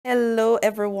Hello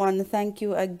everyone, thank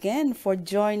you again for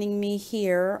joining me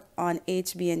here on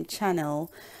HBN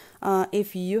channel.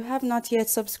 If you have not yet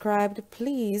subscribed,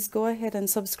 please go ahead and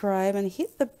subscribe and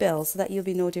hit the bell so that you'll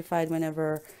be notified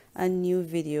whenever a new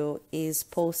video is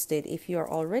posted. If you are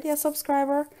already a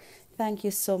subscriber, thank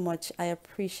you so much. I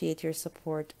appreciate your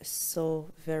support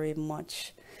so very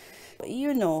much.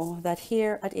 You know that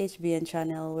here at HBN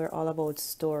channel, we're all about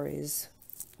stories.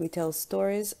 We tell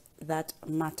stories that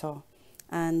matter.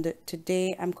 And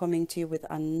today I'm coming to you with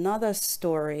another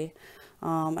story.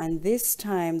 And this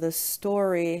time the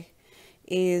story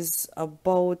is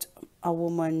about a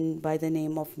woman by the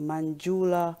name of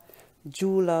Manjula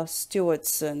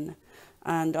Stewartson.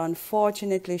 And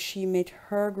unfortunately, she met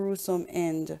her gruesome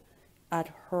end at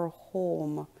her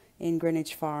home in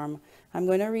Greenwich Farm. I'm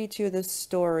going to read you the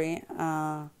story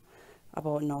about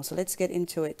now. So let's get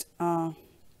into it. The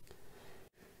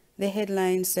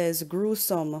headline says,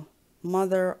 "Gruesome.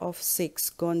 Mother of 6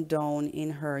 gunned down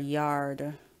in her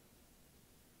yard."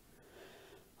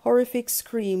 Horrific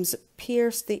screams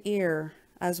pierced the air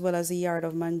as well as the yard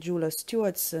of Manjula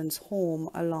Stewartson's home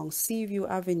along Seaview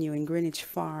Avenue in Greenwich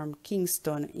Farm,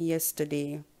 Kingston,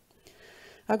 yesterday.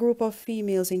 A group of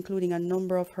females, including a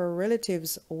number of her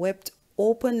relatives, wept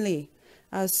openly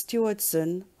as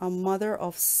Stewartson, a mother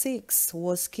of 6,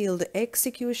 was killed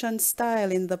execution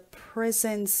style in the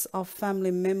presence of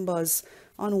family members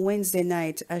on Wednesday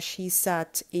night as she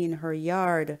sat in her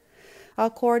yard.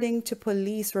 According to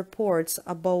police reports,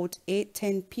 about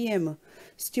 8:10 p.m.,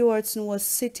 Stewartson was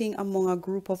sitting among a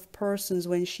group of persons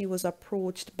when she was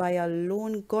approached by a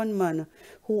lone gunman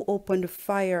who opened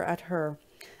fire at her.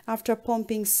 After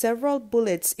pumping several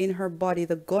bullets in her body,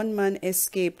 the gunman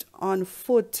escaped on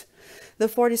foot. The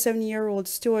 47-year-old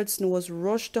Stewartson was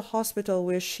rushed to hospital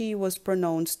where she was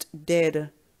pronounced dead.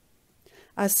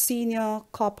 A senior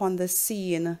cop on the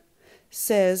scene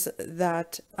says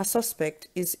that a suspect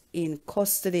is in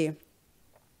custody.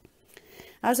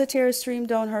 As a tear streamed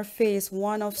down her face,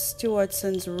 one of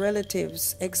Stewartson's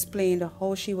relatives explained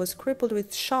how she was crippled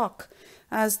with shock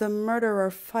as the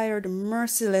murderer fired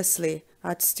mercilessly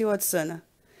at Stewartson.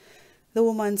 "The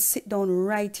woman sit down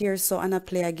right here so and I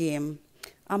play a game.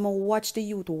 I'ma watch the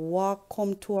youth walk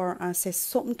come to her and say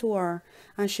something to her,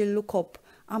 and she look up.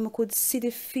 I could see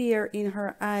the fear in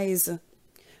her eyes.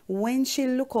 When she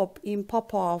look up, him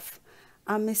pop off,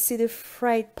 and me see the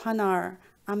fright pan her,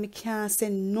 and me can't say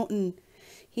nothing.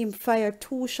 Him fire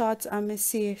 2 shots, and me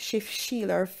see she shield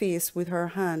her face with her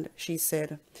hand," she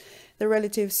said. The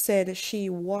relative said she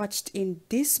watched in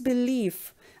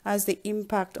disbelief as the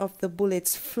impact of the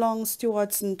bullets flung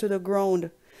Stewartson to the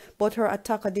ground, but her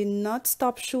attacker did not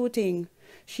stop shooting.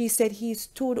 She said he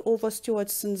stood over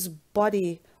Stewartson's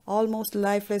body, almost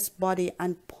lifeless body,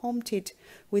 and pumped it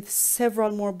with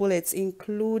several more bullets,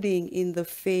 including in the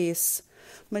face.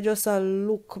 "Me just a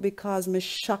look because me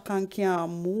shock and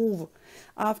can't move.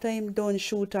 After him done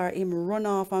shoot her, him run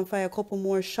off and fire a couple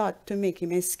more shots to make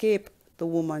him escape," the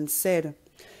woman said.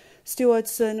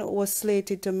 Stewartson was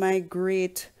slated to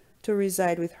migrate to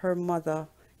reside with her mother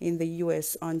in the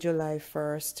U.S. on July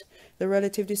 1st. The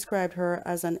relative described her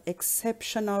as an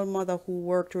exceptional mother who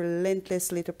worked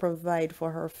relentlessly to provide for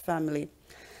her family.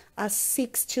 As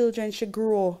 6 children, she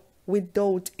grew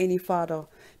without any father.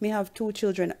 Me have 2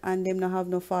 children and them not have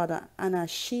no father, and as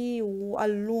she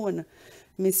alone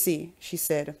me see, she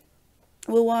said.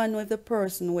 "We want to know if the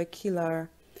person we kill her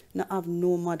not have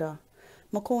no mother.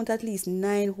 Me count at least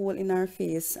 9 holes in her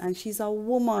face, and she's a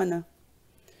woman."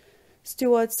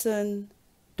 Stewartson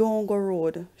don't go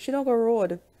road. She don't go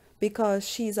road because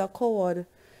she's a coward.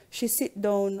 She sit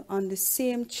down on the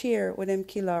same chair with them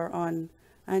kill her on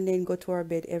and then go to her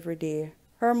bed every day.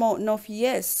 Her mouth enough,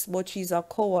 yes, but she's a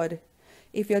coward.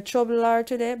 If you trouble her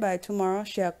today, by tomorrow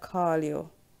she'll call you,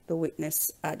 the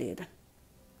witness added.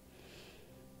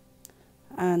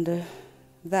 And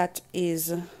that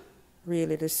is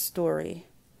really the story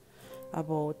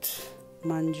about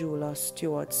Manjula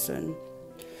Stewartson.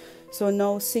 So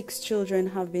now 6 children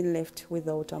have been left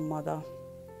without a mother.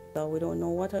 So we don't know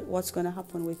what's going to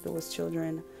happen with those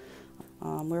children.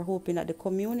 We're hoping that the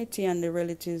community and the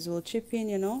relatives will chip in,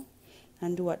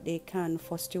 and do what they can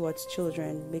for Stewart's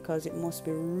children, because it must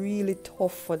be really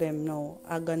tough for them now,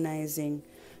 agonizing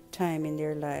time in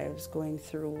their lives, going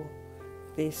through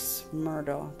this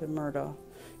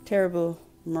terrible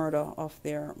murder of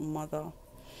their mother.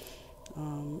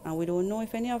 And we don't know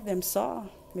if any of them saw,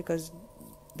 because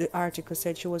the article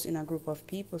said she was in a group of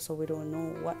people, so we don't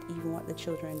know what the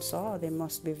children saw. They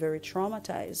must be very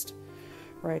traumatized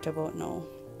right about now.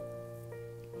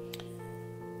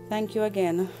 Thank you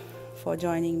again for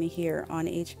joining me here on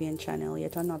HBN channel.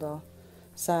 Yet another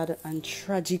sad and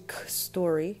tragic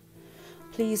story.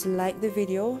 Please like the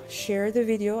video, share the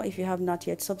video. If you have not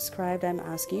yet subscribed, I'm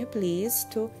asking you please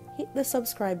to hit the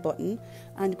subscribe button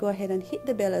and go ahead and hit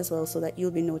the bell as well so that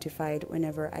you'll be notified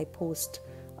whenever I post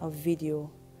a video.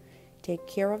 Take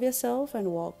care of yourself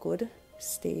and walk good.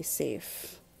 Stay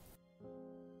safe.